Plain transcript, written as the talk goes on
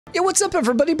Yo, what's up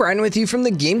everybody? Brian with you from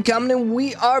TheGameCommon, and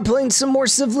we are playing some more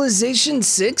Civilization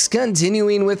 6,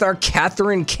 continuing with our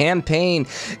Catherine campaign,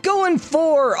 going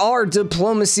for our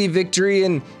diplomacy victory,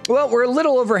 and well, we're a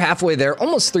little over halfway there,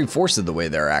 almost 3/4 of the way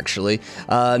there actually.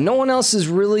 No one else is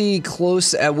really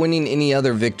close at winning any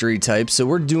other victory type, so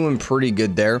we're doing pretty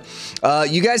good there.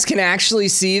 You guys can actually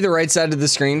see the right side of the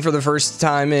screen for the first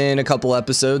time in a couple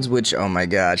episodes, which, oh my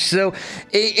gosh. So,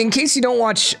 in case you don't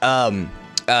watch,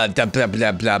 Age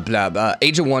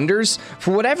of Wonders,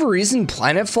 for whatever reason,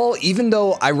 Planetfall, even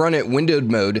though I run it windowed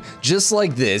mode, just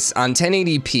like this, on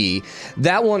 1080p,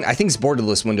 that one, I think it's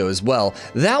borderless window as well,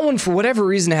 that one, for whatever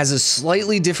reason, has a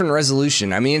slightly different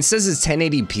resolution. I mean, it says it's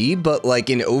 1080p, but like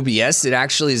in OBS, it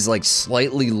actually is like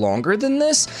slightly longer than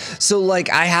this, so like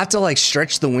I have to like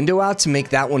stretch the window out to make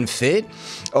that one fit,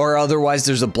 or otherwise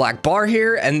there's a black bar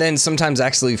here, and then sometimes I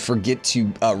actually forget to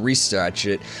restretch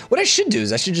it. What I should do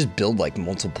is I should just build like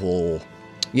multiple.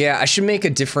 Yeah, I should make a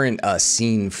different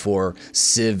scene for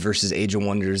Civ versus Age of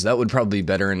Wonders. That would probably be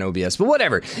better in OBS, but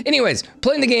whatever. Anyways,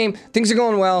 playing the game, things are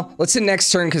going well. Let's hit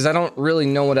next turn because I don't really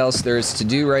know what else there is to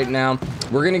do right now.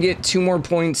 We're gonna get 2 more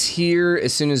points here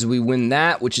as soon as we win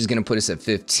that, which is gonna put us at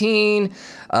 15.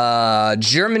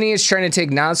 Germany is trying to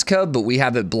take Nazca, but we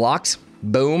have it blocked.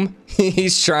 Boom.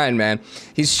 He's trying, man.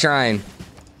 He's trying.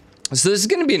 So this is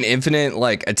gonna be an infinite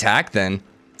like attack then.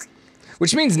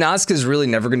 Which means Nazca is really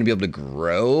never going to be able to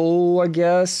grow, I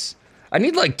guess. I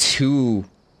need like 2.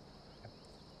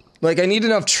 Like, I need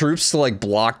enough troops to like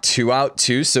block 2 out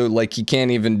too, so like he can't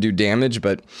even do damage,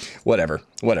 but whatever.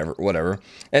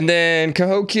 And then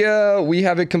Cahokia, we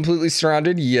have it completely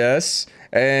surrounded, yes.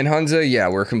 And Hunza, yeah,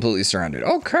 we're completely surrounded.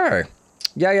 Okay.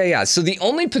 Yeah. So the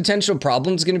only potential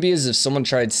problem is going to be is if someone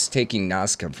tried taking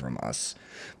Nazca from us.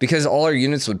 Because all our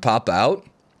units would pop out.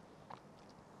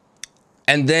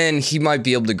 And then he might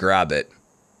be able to grab it.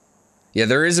 Yeah,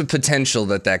 there is a potential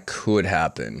that that could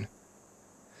happen.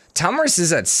 Talmaris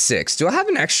is at 6. Do I have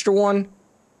an extra one?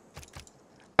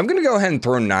 I'm going to go ahead and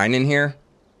throw 9 in here.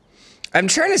 I'm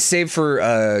trying to save for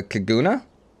Kaguna.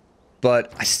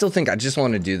 But I still think I just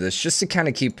want to do this just to kind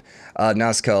of keep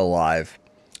Nazca alive.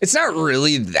 It's not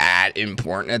really that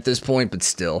important at this point, but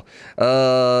still.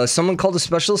 Someone called a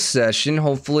special session.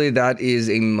 Hopefully that is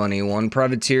a money one.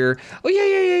 Privateer. Oh,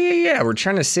 yeah. We're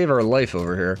trying to save our life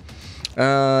over here.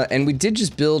 And we did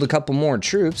just build a couple more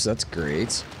troops. That's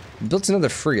great. We built another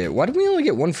frigate. Why did we only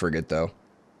get 1 frigate, though?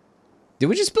 Did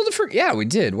we just build a frigate? Yeah, we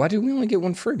did. Why did we only get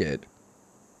 1 frigate?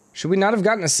 Should we not have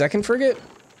gotten a second frigate?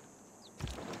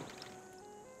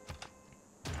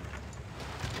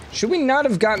 Should we not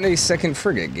have gotten a second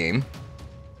frigate, game?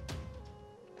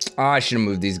 Oh, I should have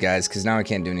moved these guys, because now I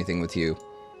can't do anything with you.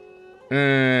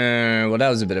 Well, that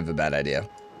was a bit of a bad idea.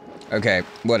 Okay,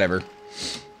 whatever.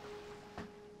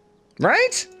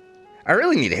 Right? I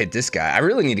really need to hit this guy. I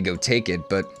really need to go take it,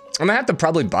 but I'm gonna have to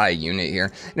probably buy a unit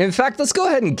here. And in fact, let's go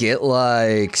ahead and get,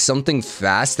 like, something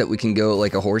fast that we can go,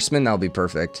 like, a horseman. That'll be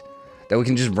perfect. That we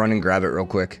can just run and grab it real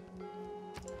quick.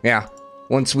 Yeah.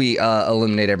 Once we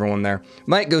eliminate everyone there.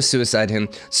 Might go suicide him.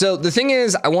 So the thing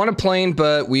is, I want a plane,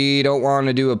 but we don't want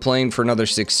to do a plane for another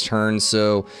 6 turns.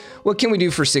 So what can we do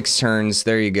for 6 turns?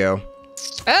 There you go.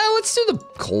 Let's do the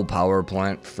coal power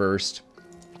plant first.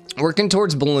 Working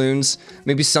towards balloons.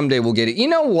 Maybe someday we'll get it. You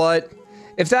know what?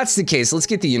 If that's the case, let's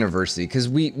get the university, because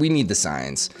we need the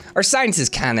science. Our science is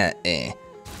kind of eh.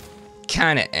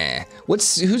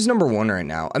 Who's number 1 right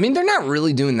now? I mean, they're not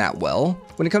really doing that well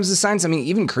when it comes to science. I mean,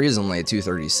 even Korea's only at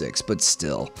 236, but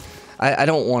still. I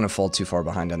don't want to fall too far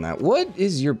behind on that. What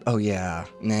is your... Oh, yeah.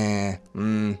 Nah.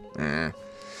 The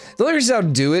only reason I'll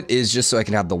do it is just so I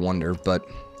can have the wonder, but...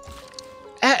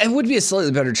 It would be a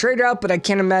slightly better trade route, but I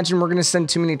can't imagine we're going to send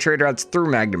too many trade routes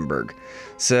through Magdeburg.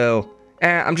 So,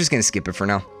 I'm just going to skip it for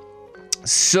now.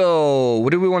 So,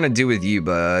 what do we want to do with you,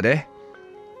 buddy?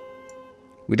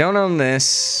 We don't own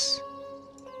this.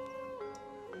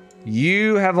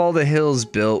 You have all the hills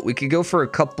built. We could go for a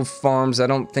couple farms. I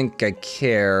don't think I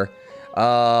care.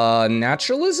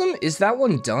 Naturalism? Is that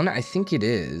one done? I think it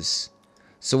is.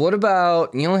 So what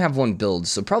about... You only have 1 build,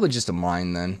 so probably just a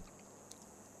mine then.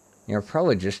 Yeah,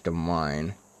 probably just a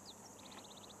mine.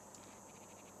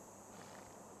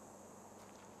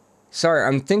 Sorry,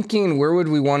 I'm thinking where would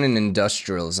we want an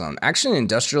industrial zone? Actually, an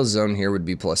industrial zone here would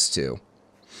be +2.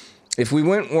 If we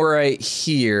went right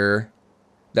here,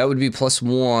 that would be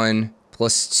 +1,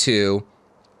 +2.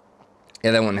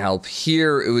 Yeah, that wouldn't help.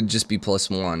 Here, it would just be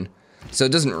 +1. So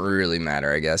it doesn't really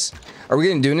matter, I guess. Are we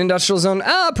going to do an industrial zone?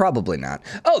 Probably not.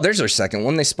 Oh, there's our second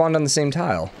one. They spawned on the same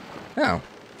tile. Oh.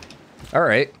 All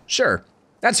right, sure.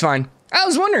 That's fine. I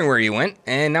was wondering where you went,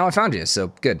 and now I found you,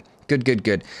 so good. Good, good,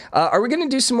 good. Are we gonna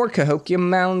do some more Cahokia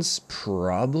mounds?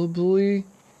 Probably.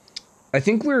 I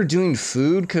think we were doing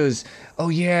food because, oh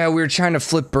yeah, we were trying to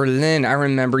flip Berlin. I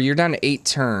remember, you're down to 8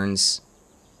 turns.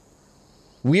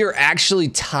 We are actually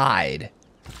tied.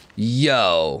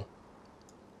 Yo.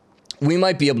 We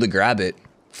might be able to grab it.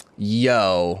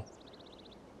 Yo.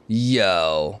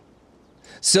 Yo.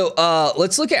 So,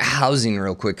 let's look at housing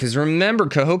real quick, because remember,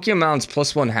 Cahokia Mountain's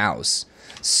 +1 house.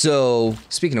 So,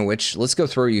 speaking of which, let's go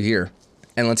throw you here,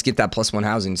 and let's get that +1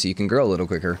 housing so you can grow a little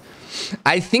quicker.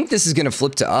 I think this is gonna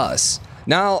flip to us.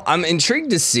 Now, I'm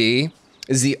intrigued to see,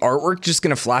 is the artwork just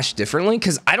gonna flash differently?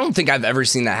 Because I don't think I've ever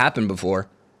seen that happen before.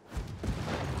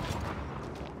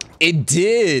 It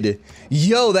did!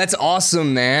 Yo, that's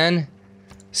awesome, man.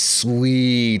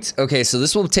 Sweet. Okay, so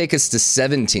this will take us to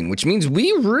 17, which means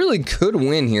we really could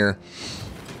win here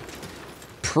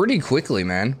pretty quickly,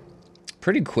 man.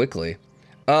 Pretty quickly.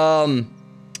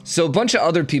 So a bunch of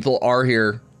other people are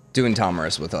here doing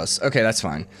Tomarus with us. Okay, that's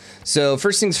fine. So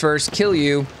first things first, kill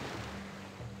you.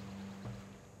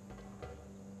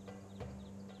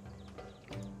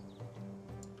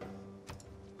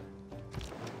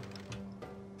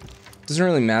 Doesn't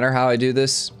really matter how I do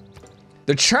this.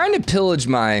 They're trying to pillage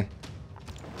my...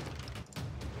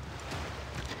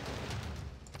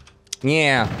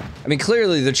 Yeah. I mean,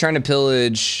 clearly they're trying to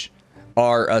pillage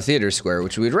our theater square,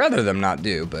 which we'd rather them not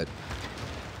do, but...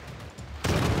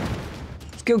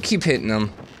 Let's go keep hitting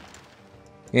them.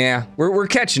 Yeah, we're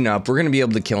catching up. We're gonna be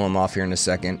able to kill them off here in a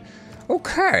second.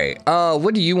 Okay,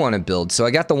 what do you want to build? So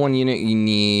I got the 1 unit you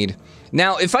need.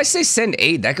 Now, if I say send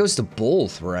aid, that goes to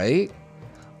both, right?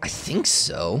 I think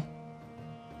so.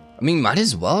 I mean, might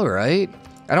as well, right?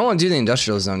 I don't want to do the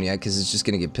industrial zone yet because it's just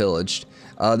going to get pillaged.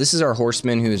 This is our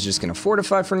horseman who is just going to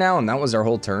fortify for now, and that was our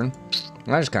whole turn.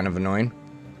 That was kind of annoying.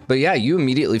 But yeah, you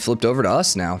immediately flipped over to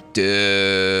us now.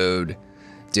 Dude.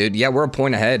 Dude, yeah, we're a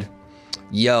point ahead.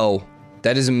 Yo,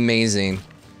 that is amazing.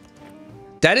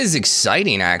 That is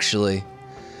exciting, actually.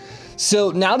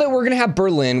 So now that we're gonna have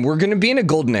Berlin, we're gonna be in a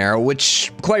golden era,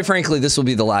 which, quite frankly, this will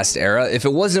be the last era. If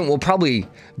it wasn't, we'll probably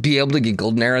be able to get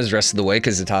golden eras the rest of the way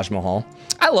because of Taj Mahal.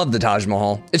 I love the Taj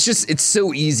Mahal. It's just, it's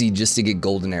so easy just to get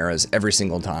golden eras every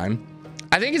single time.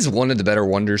 I think it's one of the better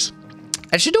wonders.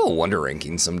 I should do a wonder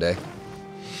ranking someday.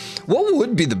 What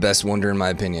would be the best wonder in my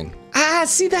opinion? Ah,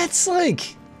 see, that's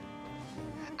like,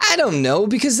 I don't know,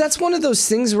 because that's one of those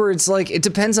things where it's like, it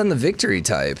depends on the victory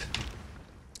type.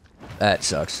 That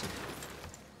sucks.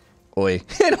 Oi,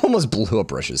 it almost blew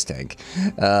up Russia's tank.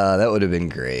 That would have been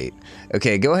great.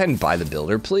 Okay, go ahead and buy the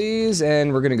builder, please.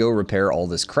 And we're gonna go repair all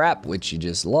this crap, which you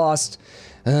just lost.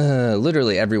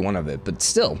 Literally every one of it, but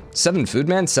still. 7 food,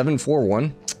 man,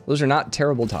 741. Those are not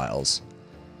terrible tiles.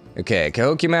 Okay,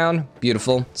 Cahokia Mound,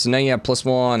 beautiful. So now you have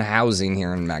 +1 housing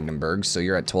here in Magdeburg, so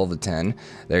you're at 12 of 10.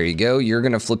 There you go. You're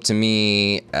gonna flip to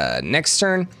me next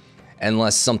turn,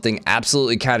 unless something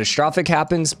absolutely catastrophic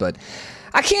happens, but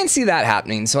I can't see that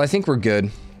happening, so I think we're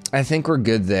good. I think we're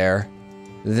good there.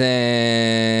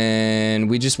 Then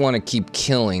we just want to keep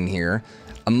killing here.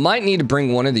 I might need to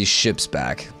bring one of these ships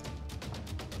back.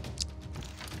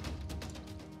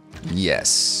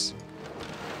 Yes.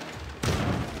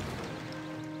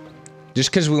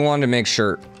 Just because we wanted to make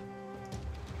sure.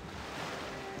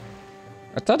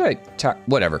 I thought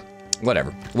whatever.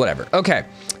 Whatever. Okay.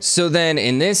 So then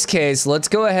in this case, let's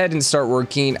go ahead and start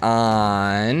working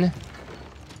on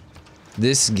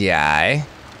this guy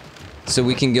so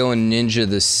we can go and ninja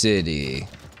the city.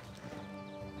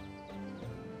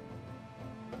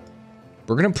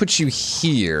 We're gonna put you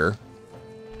here.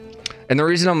 And the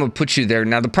reason I'm gonna put you there,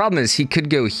 now the problem is he could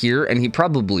go here and he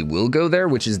probably will go there,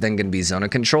 which is then gonna be zone of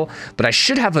control, but I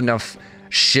should have enough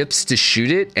ships to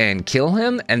shoot it and kill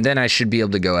him, and then I should be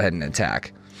able to go ahead and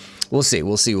attack. We'll see,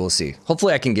 we'll see, we'll see.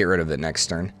 Hopefully I can get rid of it next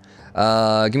turn.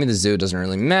 Give me the zoo, doesn't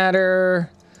really matter.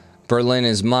 Berlin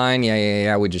is mine,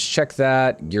 yeah, we just checked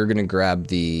that. You're gonna grab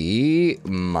the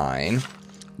mine.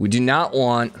 We do not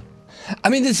want, I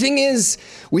mean, the thing is,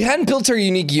 we hadn't built our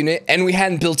unique unit and we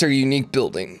hadn't built our unique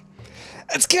building.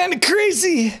 That's kind of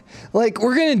crazy. Like,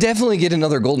 we're gonna definitely get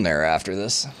another golden era after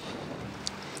this.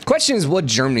 Question is what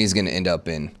Germany's gonna end up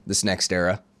in this next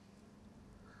era.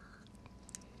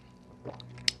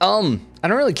 I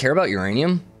don't really care about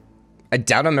uranium. I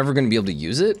doubt I'm ever gonna be able to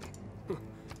use it.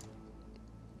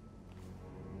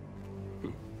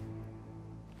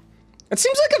 It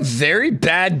seems like a very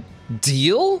bad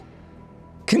deal,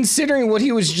 considering what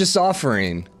he was just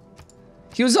offering.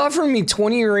 He was offering me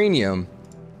 20 uranium.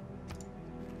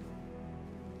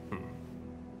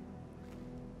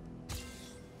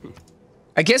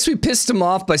 I guess we pissed him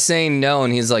off by saying no,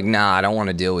 and he's like, nah, I don't want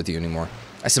to deal with you anymore.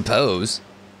 I suppose.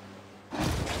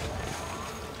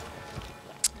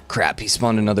 Crap, he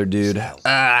spawned another dude.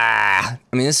 I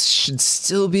mean, this should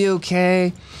still be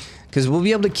okay, because we'll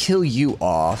be able to kill you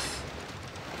off.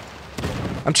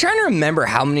 I'm trying to remember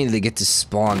how many they get to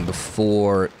spawn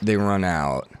before they run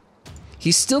out.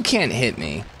 He still can't hit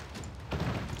me.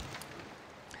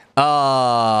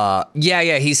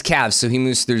 Yeah, he's calves, so he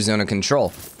moves through zone of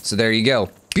control. So there you go.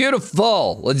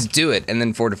 Beautiful. Let's do it, and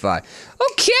then fortify.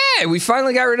 Okay, we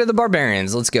finally got rid of the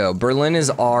barbarians. Let's go. Berlin is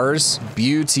ours.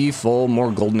 Beautiful.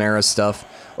 More golden era stuff.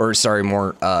 Or, sorry,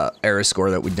 more era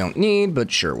score that we don't need, but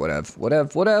sure,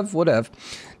 whatever.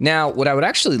 Now, what I would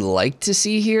actually like to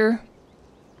see here...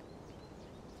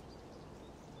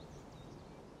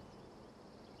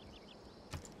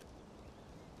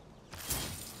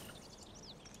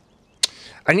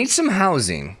 I need some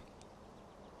housing.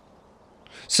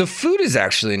 So food is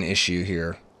actually an issue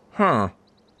here. Huh.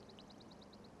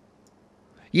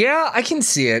 Yeah, I can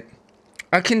see it.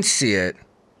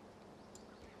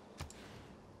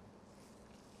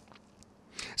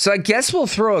 So I guess we'll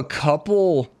throw a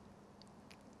couple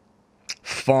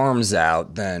farms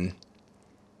out then.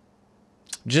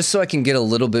 Just so I can get a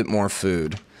little bit more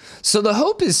food. So the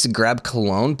hope is to grab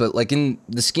Cologne, but like in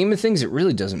the scheme of things, it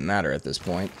really doesn't matter at this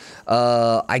point.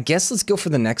 I guess let's go for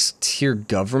the next tier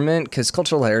government, because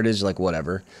cultural heritage, like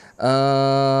whatever.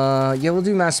 Yeah, we'll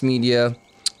do mass media.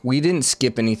 We didn't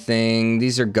skip anything.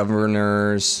 These are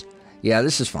governors. Yeah,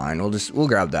 this is fine. We'll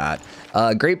grab that.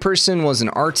 Great person was an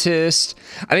artist.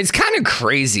 I mean, it's kind of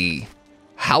crazy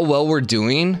how well we're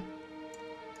doing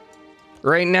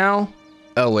right now.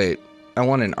 Oh, wait. I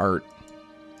want an art.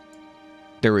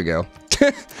 There we go.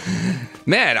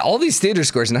 Man, all these theater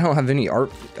scores, and I don't have any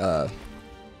art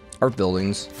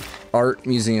buildings, art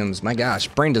museums. My gosh,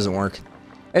 brain doesn't work.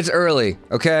 It's early,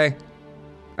 okay?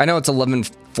 I know it's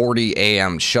 11:40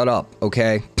 a.m. Shut up,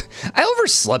 okay? I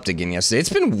overslept again yesterday. It's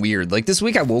been weird. Like this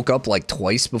week I woke up like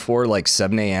twice before like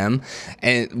 7 a.m.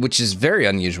 and which is very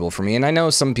unusual for me. And I know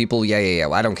some people, yeah,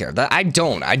 I don't care. I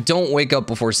don't wake up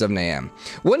before 7 a.m.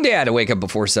 One day I had to wake up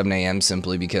before 7 a.m.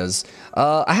 simply because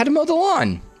I had to mow the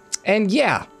lawn. And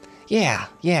yeah.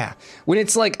 When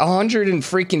it's like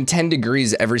 110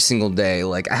 degrees every single day,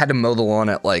 like I had to mow the lawn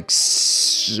at like,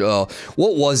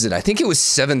 what was it? I think it was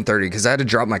 7:30 because I had to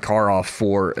drop my car off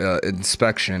for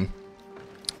inspection.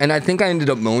 And I think I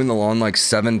ended up mowing the lawn like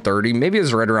 7:30, maybe it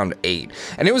was right around 8.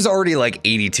 And it was already like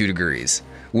 82 degrees,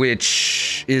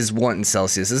 which is what in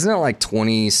Celsius? Isn't it like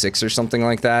 26 or something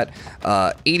like that?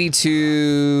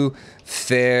 82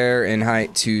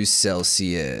 Fahrenheit to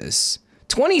Celsius.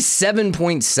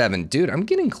 27.7. Dude, I'm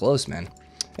getting close, man.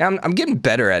 I'm getting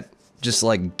better at just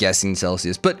like guessing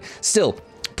Celsius. But still,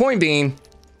 point being,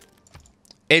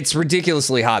 it's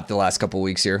ridiculously hot the last couple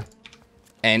weeks here.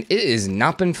 And it has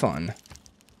not been fun.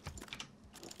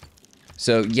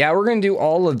 So yeah, we're gonna do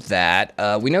all of that.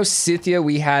 We know Scythia,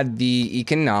 we had the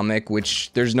economic,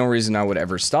 which there's no reason I would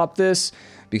ever stop this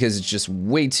because it's just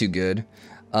way too good.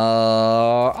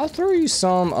 I'll throw you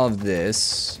some of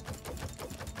this.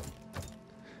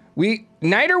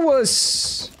 Niter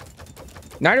was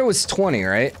 20,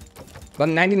 right? About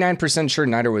 99% sure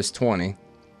Niter was 20.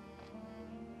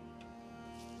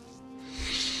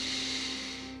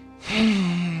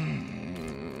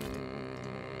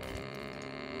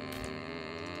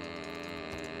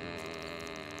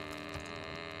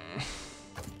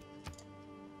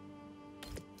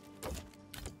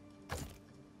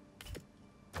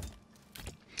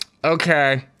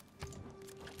 Okay.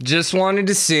 Just wanted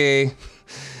to see.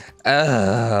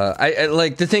 I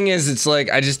like, the thing is, it's like,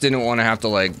 I just didn't want to have to,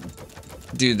 like,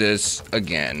 do this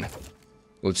again.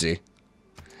 Whoopsie.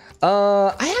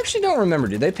 I actually don't remember.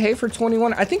 Did they pay for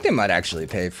 21? I think they might actually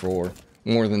pay for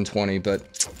more than 20,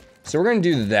 but... So we're gonna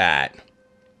do that.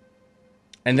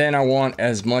 And then I want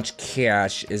as much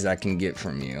cash as I can get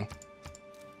from you.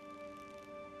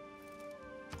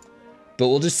 But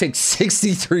we'll just take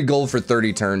 63 gold for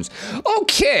 30 turns.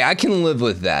 Okay, I can live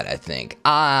with that, I think.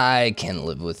 I can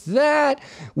live with that.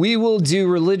 We will do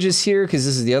religious here, because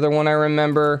this is the other one I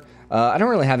remember. I don't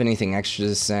really have anything extra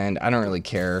to send. I don't really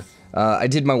care. I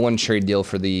did my one trade deal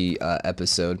for the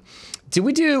episode.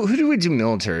 Who did we do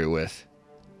military with?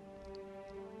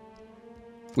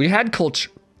 We had culture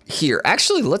here.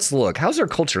 Actually, let's look. How's our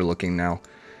culture looking now?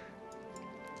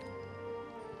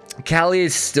 Cali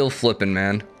is still flipping,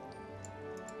 man.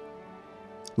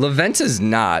 Leventa's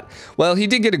not. Well, he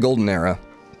did get a golden era.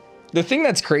 The thing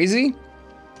that's crazy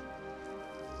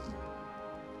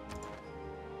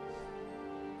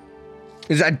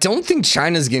is I don't think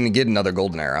China's going to get another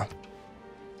golden era.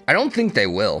 I don't think they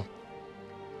will.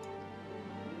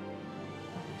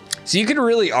 So you could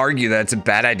really argue that it's a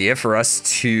bad idea for us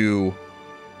to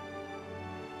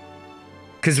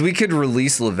Because we could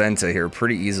release La Venta here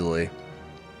pretty easily.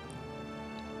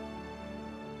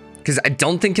 Because I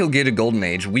don't think he'll get a golden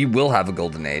age. We will have a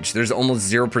golden age. There's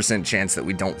almost 0% chance that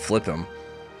we don't flip him.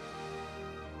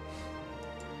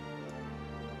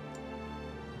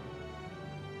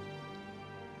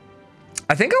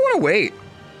 I think I want to wait.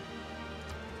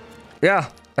 Yeah,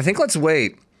 I think let's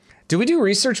wait. Did we do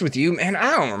research with you? Man,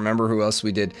 I don't remember who else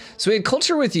we did. So we had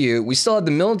culture with you. We still had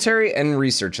the military and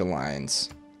research alliance.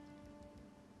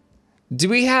 Do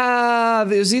we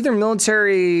have, it was either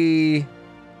military.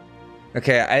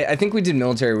 Okay, I think we did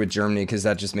military with Germany because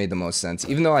that just made the most sense.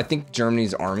 Even though I think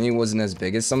Germany's army wasn't as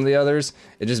big as some of the others,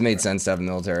 it just made sense to have a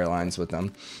military alliance with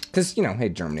them. Because, you know, hey,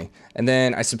 Germany. And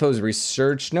then I suppose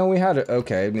research. No, we had,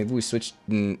 okay, maybe we switched.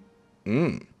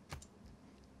 Apparently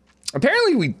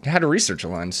we had a research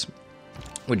alliance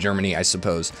with Germany, I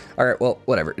suppose. All right, well,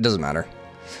 whatever. It doesn't matter.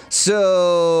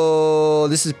 So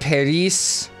this is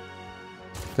Paris.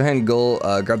 Go ahead and go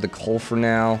grab the coal for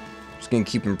now. Just gonna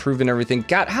keep improving everything.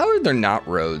 God, how are there not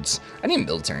roads? I need a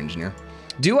military engineer.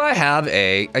 Do I have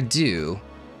a? I do.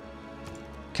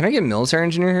 Can I get a military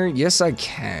engineer here? Yes, I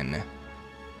can.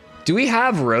 Do we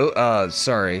have railroads?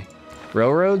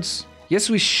 Yes,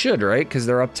 we should, right? Because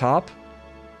they're up top.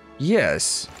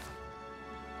 Yes.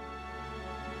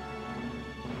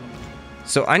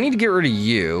 So I need to get rid of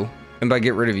you. And by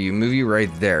get rid of you, move you right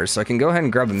there. So I can go ahead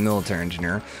and grab a military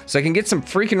engineer. So I can get some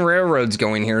freaking railroads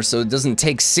going here so it doesn't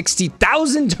take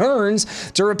 60,000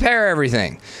 turns to repair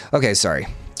everything. Okay, sorry.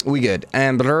 We good.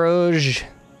 And Bruges,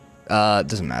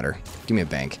 doesn't matter. Give me a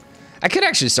bank. I could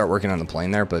actually start working on the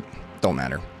plane there, but don't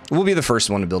matter. We'll be the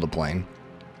first one to build a plane.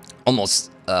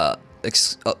 Almost,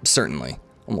 certainly.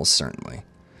 Almost certainly.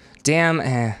 Damn,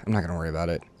 I'm not gonna worry about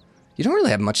it. You don't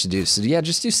really have much to do, so yeah,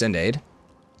 just do send aid.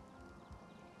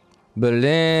 Put it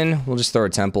in. We'll just throw a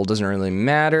temple. Doesn't really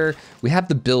matter. We have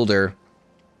the builder.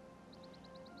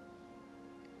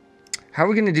 How are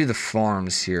we going to do the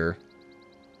farms here?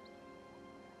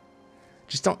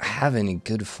 Just don't have any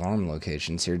good farm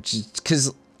locations here. Just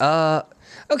because,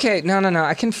 okay, no.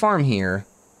 I can farm here.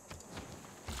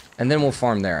 And then we'll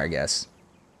farm there, I guess.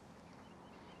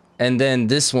 And then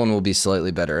this one will be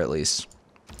slightly better, at least.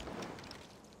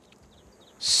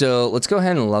 So let's go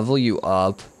ahead and level you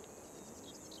up.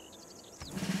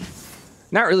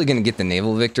 Not really going to get the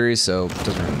naval victory, so it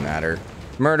doesn't really matter.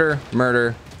 Murder,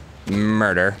 murder,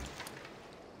 murder.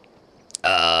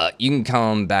 You can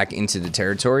come back into the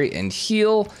territory and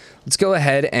heal. Let's go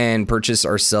ahead and purchase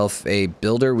ourselves a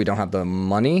builder. We don't have the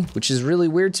money, which is really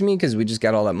weird to me because we just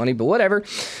got all that money, but whatever.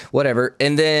 Whatever.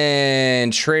 And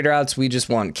then trade routes, we just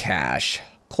want cash.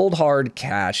 Cold hard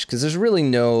cash, because there's really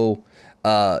no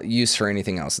use for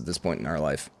anything else at this point in our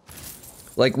life.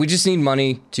 Like, we just need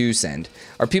money to send.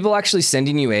 Are people actually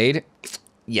sending you aid?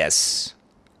 Yes.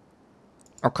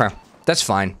 Okay, that's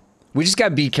fine. We just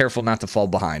gotta be careful not to fall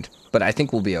behind. But I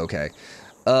think we'll be okay.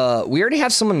 We already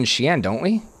have someone in Xi'an, don't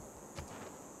we?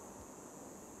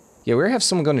 Yeah, we already have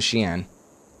someone going to Xi'an.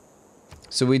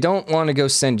 So we don't want to go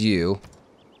send you.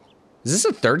 Is this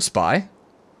a third spy?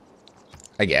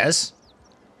 I guess.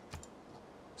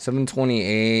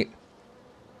 728.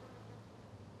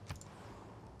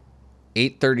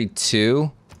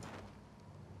 832.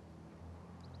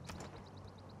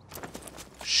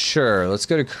 Sure, let's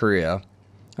go to Korea.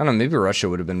 I don't know, maybe Russia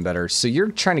would have been better. So you're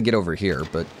trying to get over here,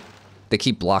 but they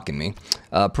keep blocking me.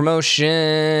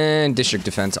 Promotion, district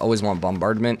defense, always want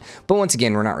bombardment. But once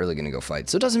again, we're not really going to go fight,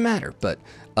 so it doesn't matter. But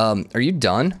are you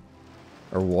done?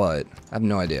 Or what? I have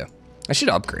no idea. I should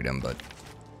upgrade him, but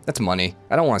that's money.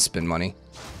 I don't want to spend money.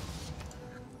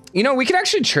 You know, we could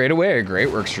actually trade away a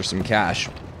Great Works for some cash.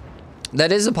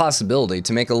 That is a possibility,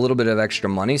 to make a little bit of extra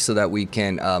money so that we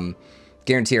can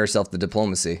guarantee ourselves the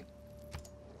diplomacy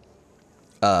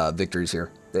victories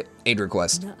here. The aid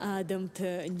request. I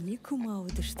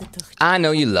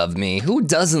know you love me. Who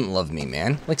doesn't love me,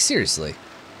 man? Like, seriously.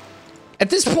 At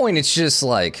this point, it's just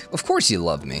like, of course you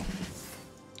love me.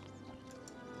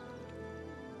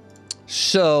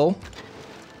 So,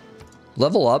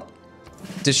 level up.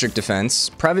 District defense.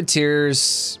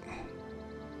 Privateers.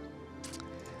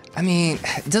 I mean,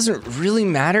 it doesn't really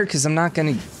matter because I'm not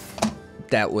gonna...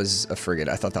 That was a frigate.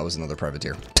 I thought that was another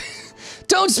privateer.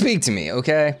 Don't speak to me,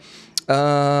 okay?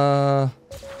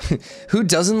 Who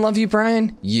doesn't love you,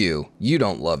 Brian? You. You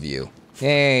don't love you.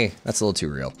 Hey, that's a little too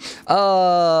real.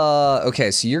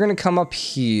 Okay, so you're gonna come up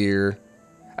here.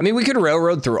 I mean, we could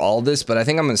railroad through all this, but I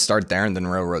think I'm gonna start there and then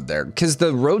railroad there. Because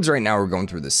the roads right now are going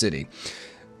through the city.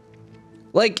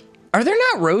 Like, are there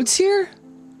not roads here?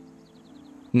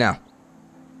 No.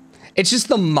 It's just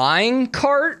the mine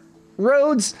cart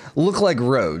roads look like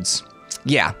roads.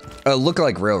 Yeah, look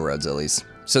like railroads at least.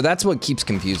 So that's what keeps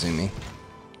confusing me.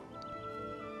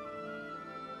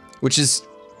 Which is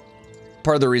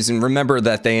part of the reason, remember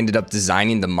that they ended up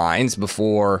designing the mines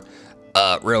before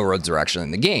railroads are actually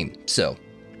in the game. So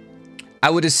I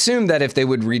would assume that if they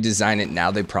would redesign it now,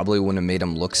 they probably wouldn't have made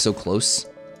them look so close.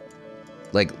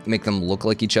 Like, make them look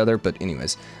like each other. But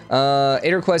anyways,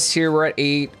 8 requests here. We're at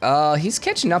 8. He's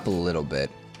catching up a little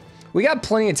bit. We got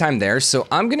plenty of time there. So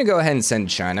I'm going to go ahead and send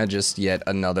China just yet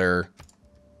another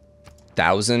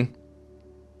 1,000.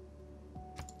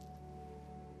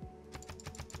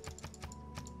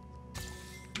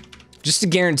 Just to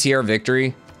guarantee our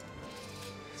victory.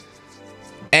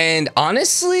 And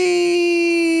honestly,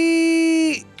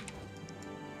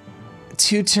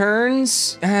 2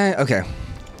 turns. Okay.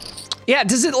 Yeah,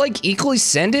 does it like equally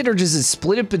send it or does it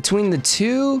split it between the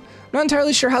 2? I'm not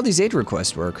entirely sure how these aid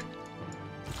requests work.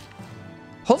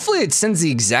 Hopefully it sends the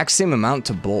exact same amount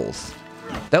to both.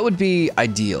 That would be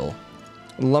ideal.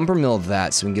 Lumber mill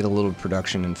that so we can get a little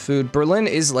production and food. Berlin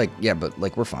is like, yeah, but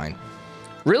like we're fine.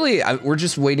 Really, we're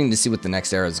just waiting to see what the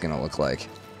next era is going to look like.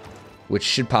 Which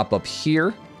should pop up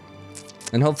here.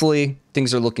 And hopefully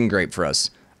things are looking great for us.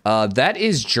 That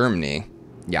is Germany.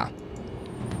 Yeah.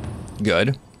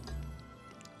 Good.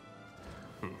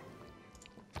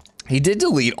 He did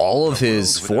delete all of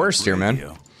his forest here,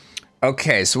 man.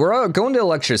 Okay, so we're going to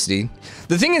electricity.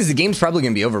 The thing is, the game's probably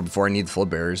going to be over before I need the flood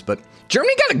barriers, but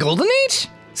Germany got a golden age?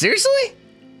 Seriously?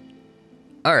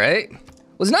 All right.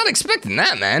 Was not expecting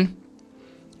that, man.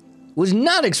 Was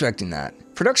not expecting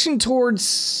that. Production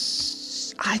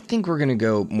towards... I think we're going to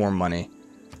go more money.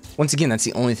 Once again, that's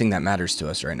the only thing that matters to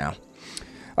us right now.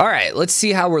 All right, let's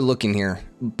see how we're looking here.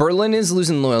 Berlin is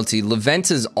losing loyalty. Levent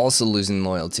is also losing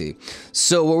loyalty.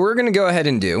 So what we're going to go ahead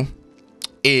and do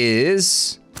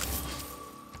is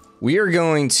we are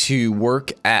going to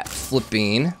work at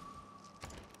flipping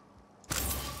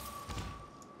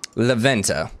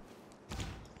Leventa.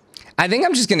 I think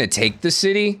I'm just going to take the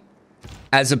city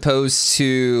as opposed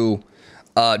to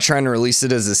trying to release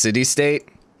it as a city-state.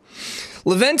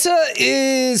 Leventa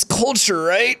is culture,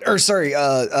 right? Or sorry,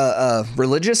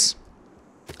 religious?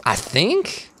 I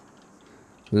think?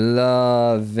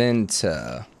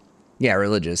 Leventa. Yeah,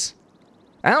 religious.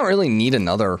 I don't really need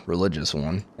another religious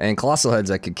one. And Colossal Heads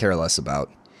I could care less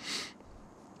about.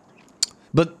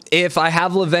 But if I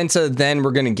have Leventa, then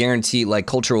we're going to guarantee, like,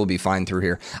 culture will be fine through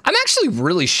here. I'm actually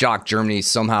really shocked Germany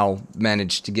somehow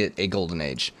managed to get a golden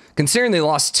age. Considering they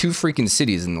lost 2 freaking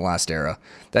cities in the last era.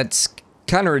 That's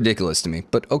kind of ridiculous to me,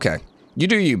 but okay. You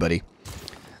do you, buddy.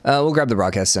 We'll grab the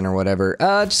broadcast center or whatever.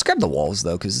 Just grab the walls,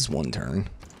 though, because it's 1 turn.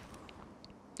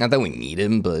 Not that we need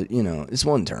him, but, you know, it's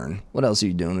 1 turn. What else are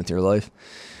you doing with your life?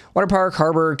 Water Park,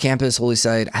 Harbor, Campus, Holy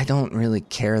Site. I don't really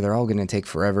care. They're all going to take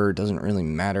forever. It doesn't really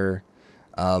matter.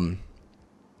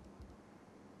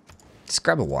 Just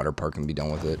grab a water park and be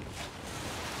done with it.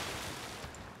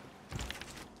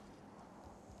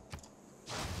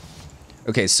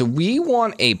 Okay, so we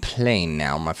want a plane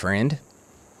now, my friend.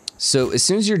 So as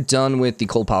soon as you're done with the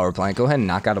coal power plant, go ahead and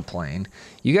knock out a plane.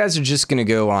 You guys are just going to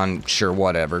go on, sure,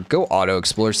 whatever. Go auto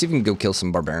explore, see if you can go kill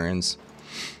some barbarians.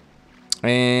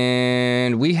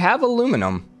 And we have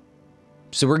aluminum.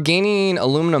 So we're gaining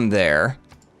aluminum there.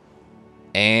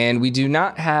 And we do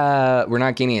not have, we're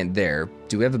not gaining it there.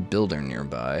 Do we have a builder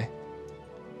nearby?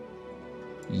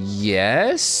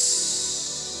 Yes.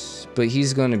 But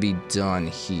he's going to be done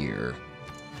here.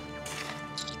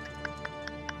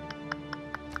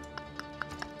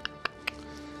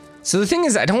 So the thing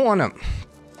is, I don't want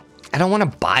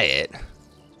to buy it.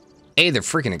 A, they're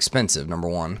freaking expensive, number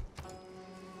 1.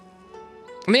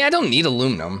 I mean, I don't need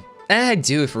aluminum. I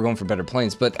do if we're going for better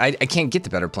planes, but I can't get the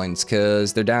better planes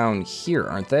because they're down here,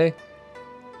 aren't they?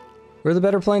 Where are the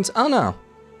better planes? Oh, no.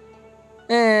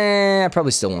 I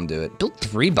probably still won't do it. Build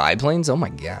 3 biplanes? Oh, my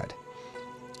God.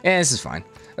 This is fine.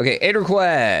 Okay, 8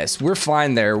 requests. We're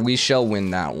fine there. We shall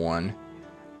win that one.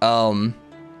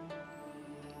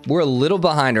 We're a little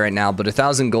behind right now, but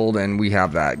 1,000 gold and we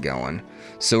have that going.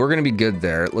 So we're going to be good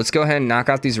there. Let's go ahead and knock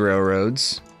out these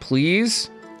railroads, please.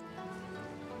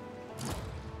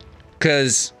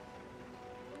 Because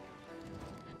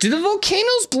do the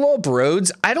volcanoes blow up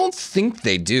roads? I don't think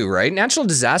they do, right? Natural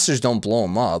disasters don't blow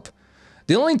them up.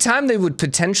 The only time they would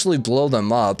potentially blow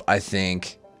them up, I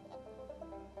think,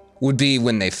 would be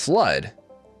when they flood,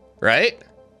 right?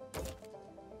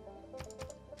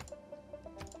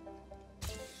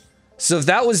 So if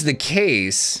that was the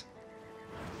case,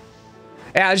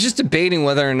 yeah, I was just debating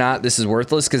whether or not this is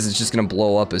worthless because it's just going to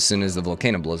blow up as soon as the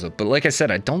volcano blows up. But like I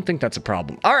said, I don't think that's a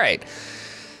problem. All right.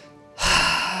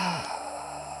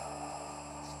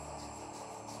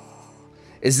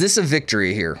 Is this a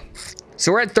victory here?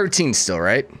 So we're at 13 still,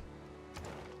 right?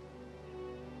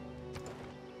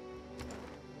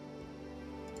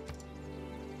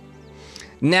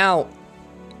 Now,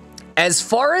 as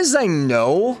far as I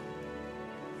know,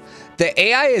 the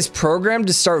AI is programmed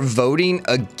to start voting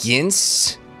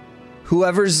against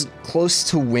whoever's close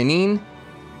to winning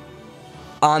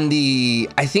on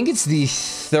the, I think it's the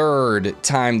third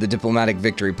time the diplomatic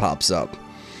victory pops up.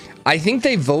 I think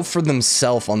they vote for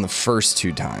themselves on the first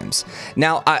 2 times.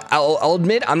 Now, I'll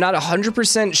admit, I'm not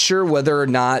 100% sure whether or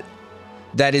not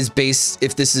that is based,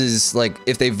 if this is like,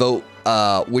 if they vote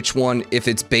which one, if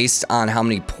it's based on how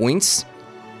many points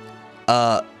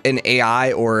an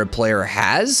AI or a player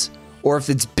has, or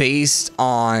if it's based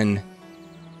on,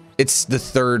 it's the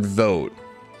third vote.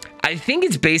 I think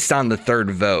it's based on the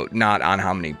third vote, not on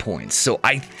how many points. So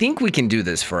I think we can do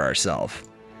this for ourselves.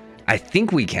 I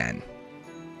think we can.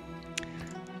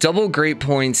 Double great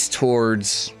points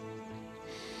towards...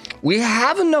 We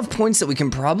have enough points that we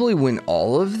can probably win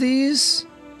all of these.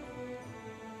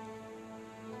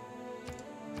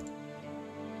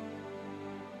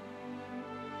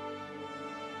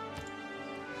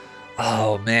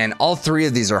 Oh man, all 3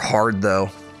 of these are hard though.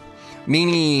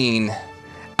 Meaning,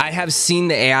 I have seen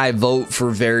the AI vote for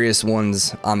various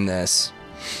ones on this.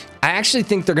 I actually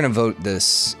think they're gonna vote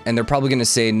this, and they're probably gonna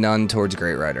say none towards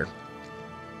Great Rider.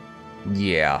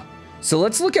 Yeah. So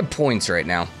let's look at points right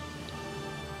now.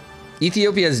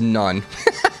 Ethiopia has none.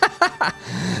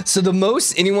 So the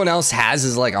most anyone else has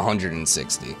is like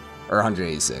 160 or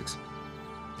 186.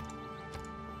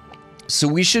 So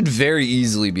we should very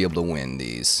easily be able to win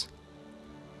these.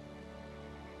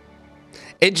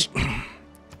 It...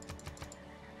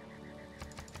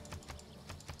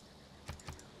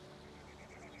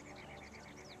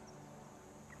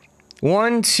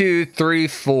 One, two, three,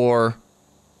 4,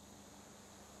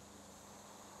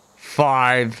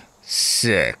 5,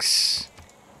 6.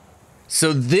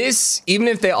 So this, even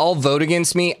if they all vote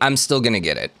against me, I'm still gonna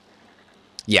get it.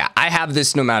 Yeah, I have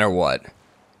this no matter what,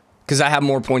 because I have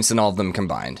more points than all of them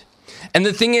combined. And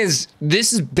the thing is,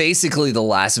 this is basically the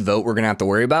last vote we're gonna have to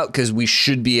worry about, because we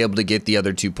should be able to get the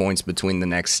other 2 points between the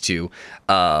next 2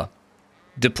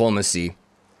 diplomacy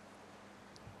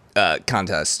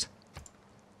contest.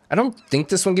 I don't think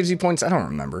this one gives you points. I don't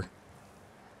remember.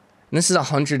 And this is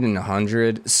 100 and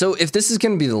 100. So if this is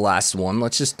going to be the last one,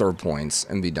 let's just throw points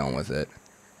and be done with it.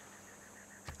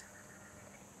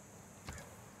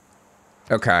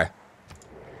 Okay.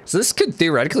 So this could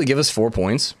theoretically give us 4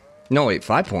 points. No, wait,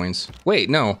 5 points. Wait,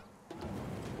 no.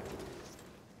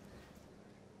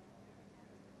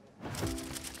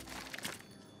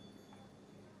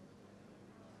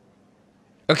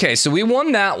 Okay, so we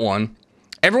won that one.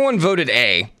 Everyone voted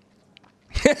A.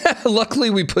 Luckily,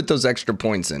 we put those extra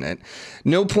points in it.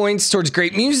 No points towards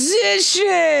great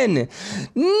musician.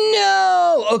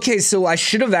 No. Okay, so I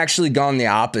should have actually gone the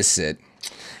opposite.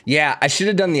 Yeah, I should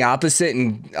have done the opposite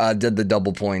and did the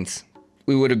double points.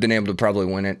 We would have been able to probably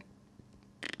win it.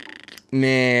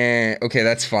 Man, okay,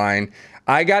 that's fine.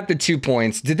 I got the 2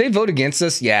 points. Did they vote against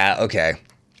us? Yeah, okay.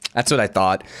 That's what I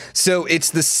thought. So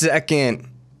it's the second,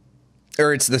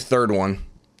 or it's the third one.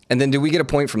 And then did we get a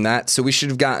point from that? So we should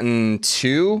have gotten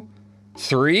 2,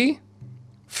 3,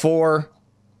 4,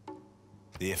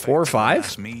 4 or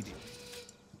 5?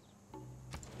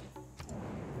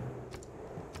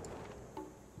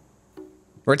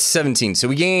 We're at 17, so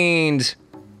we gained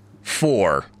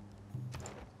 4.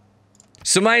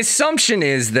 So my assumption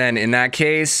is then, in that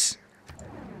case,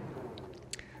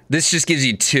 this just gives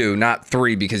you 2, not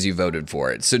 3 because you voted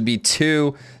for it. So it'd be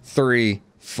 2, 3,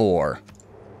 4.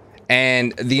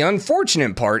 And the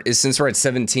unfortunate part is since we're at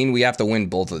 17, we have to win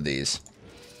both of these.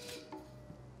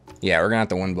 Yeah, we're gonna have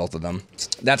to win both of them.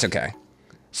 That's okay.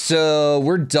 So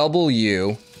we're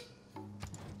W.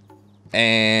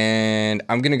 And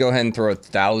I'm gonna go ahead and throw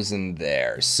 1,000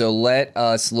 there. So let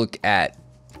us look at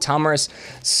Thomas.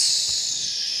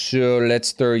 So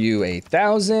let's throw you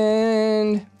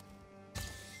 1,000.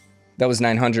 That was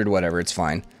 900, whatever, it's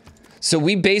fine. So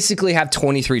we basically have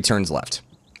 23 turns left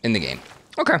in the game.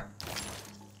 Okay.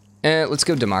 And let's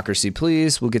go democracy,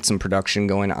 please. We'll get some production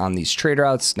going on these trade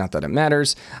routes. Not that it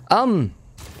matters. We'll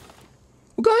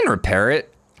go ahead and repair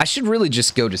it. I should really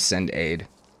just go to send aid.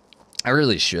 I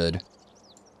really should.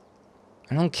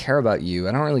 I don't care about you.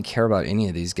 I don't really care about any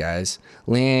of these guys.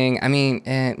 Ling, I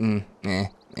mean,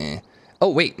 Oh,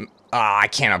 wait. I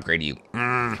can't upgrade you.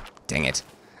 Dang it.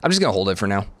 I'm just gonna hold it for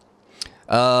now.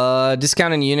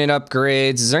 Discount and unit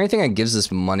upgrades. Is there anything that gives us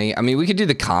money? I mean, we could do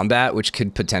the combat, which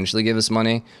could potentially give us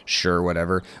money. Sure,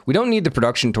 whatever. We don't need the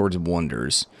production towards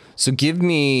wonders. So give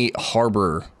me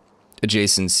harbor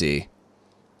adjacency.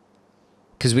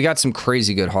 because we got some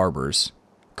crazy good harbors.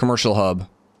 Commercial hub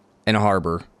and a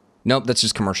harbor. Nope, that's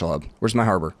just commercial hub. Where's my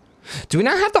harbor? Do we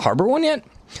not have the harbor one yet?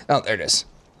 Oh, there it is.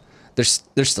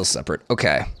 They're still separate.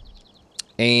 Okay.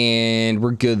 And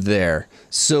we're good there.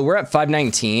 So we're at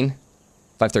 519,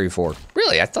 534.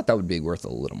 Really? I thought that would be worth a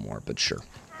little more, but sure.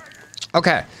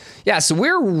 Okay. Yeah, so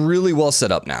we're really well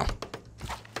set up now.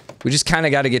 We just kind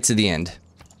of got to get to the end.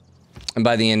 And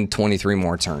by the end, 23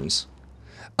 more turns.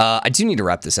 I do need to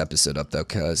wrap this episode up, though,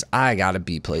 because I got to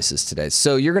be places today.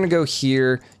 So you're going to go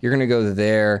here. You're going to go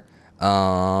there.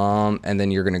 And then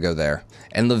you're going to go there.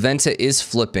 And Leventa is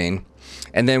flipping.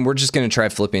 And then we're just going to try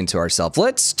flipping to ourselves.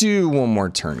 Let's do one more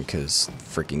turn, because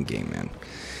freaking game, man.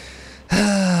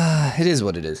 It is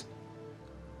what it is.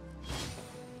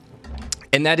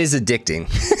 And that is addicting.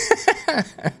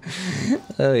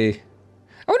 I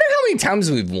wonder how many times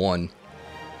we've won.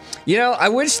 You know, I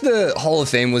wish the Hall of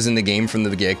Fame was in the game from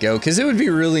the get-go, because it would be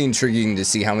really intriguing to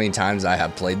see how many times I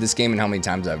have played this game and how many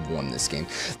times I've won this game.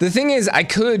 The thing is, I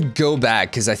could go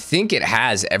back, because I think it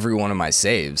has every one of my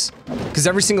saves. Because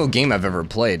every single game I've ever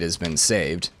played has been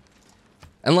saved.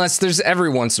 Unless there's every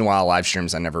once in a while live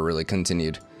streams I never really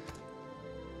continued.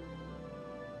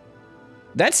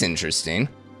 That's interesting.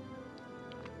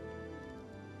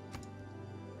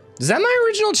 Is that my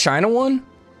original China one?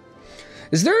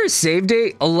 Is there a save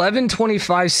date?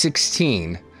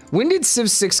 11/25/16. When did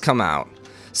Civ 6 come out?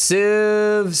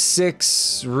 Civ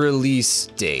 6 release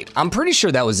date. I'm pretty sure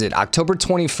that was it. October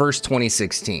 21st,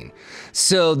 2016.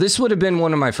 So this would have been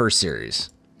one of my first series.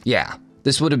 Yeah,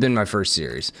 this would have been my first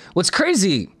series. What's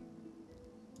crazy...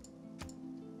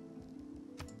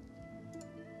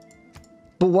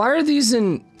 But why are these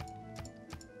in...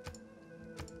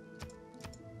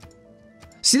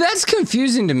 See, that's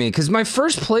confusing to me, because my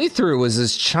first playthrough was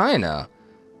as China,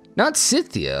 not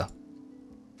Scythia.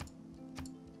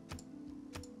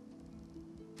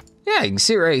 Yeah, you can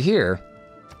see it right here.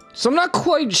 So I'm not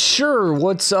quite sure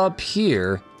what's up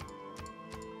here.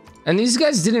 And these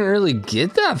guys didn't really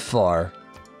get that far.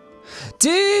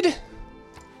 Did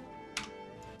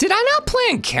I not play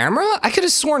on camera? I could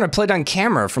have sworn I played on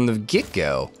camera from the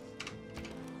get-go.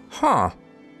 Huh.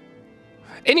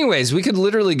 Anyways, we could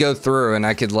literally go through and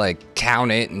I could like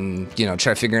count it and, you know,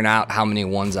 try figuring out how many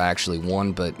ones I actually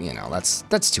won, but you know,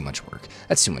 that's too much work.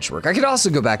 That's too much work. I could also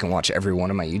go back and watch every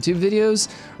one of my YouTube videos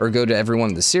or go to every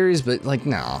one of the series, but like,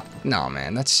 no,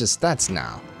 man, that's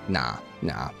nah.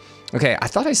 Okay, I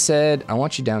thought I said, I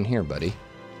want you down here, buddy.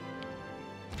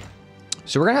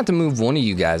 So we're gonna have to move one of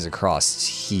you guys across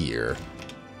here.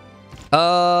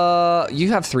 You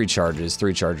have 3 charges.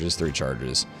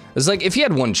 It's like, if you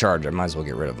had 1 charge, I might as well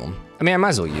get rid of them. I mean, I might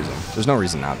as well use them. There's no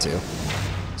reason not to.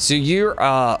 So you're,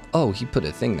 oh, he put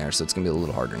a thing there, so it's gonna be a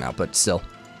little harder now, but still.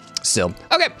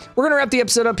 Okay, we're gonna wrap the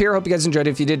episode up here. Hope you guys enjoyed it.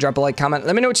 If you did, drop a like, comment.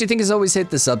 Let me know what you think. As always, hit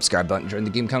the subscribe button, join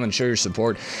the game, comment, show your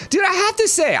support. Dude, I have to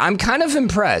say, I'm kind of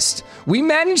impressed. We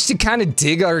managed to kind of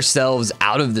dig ourselves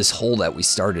out of this hole that we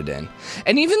started in.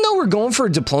 And even though we're going for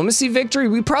a diplomacy victory,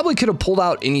 we probably could have pulled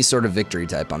out any sort of victory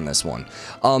type on this one.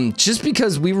 Just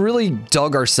because we really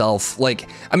dug ourselves, like,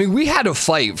 I mean, we had to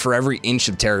fight for every inch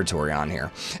of territory on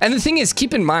here. And the thing is,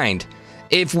 keep in mind,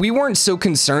 if we weren't so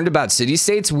concerned about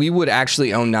city-states, we would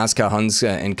actually own Nazca, Hunska,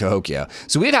 and Cahokia.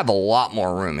 So we'd have a lot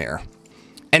more room here.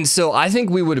 And so I think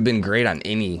we would have been great on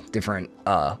any different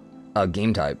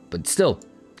game type. But still,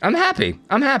 I'm happy.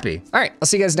 All right, I'll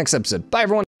see you guys next episode. Bye,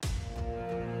 everyone.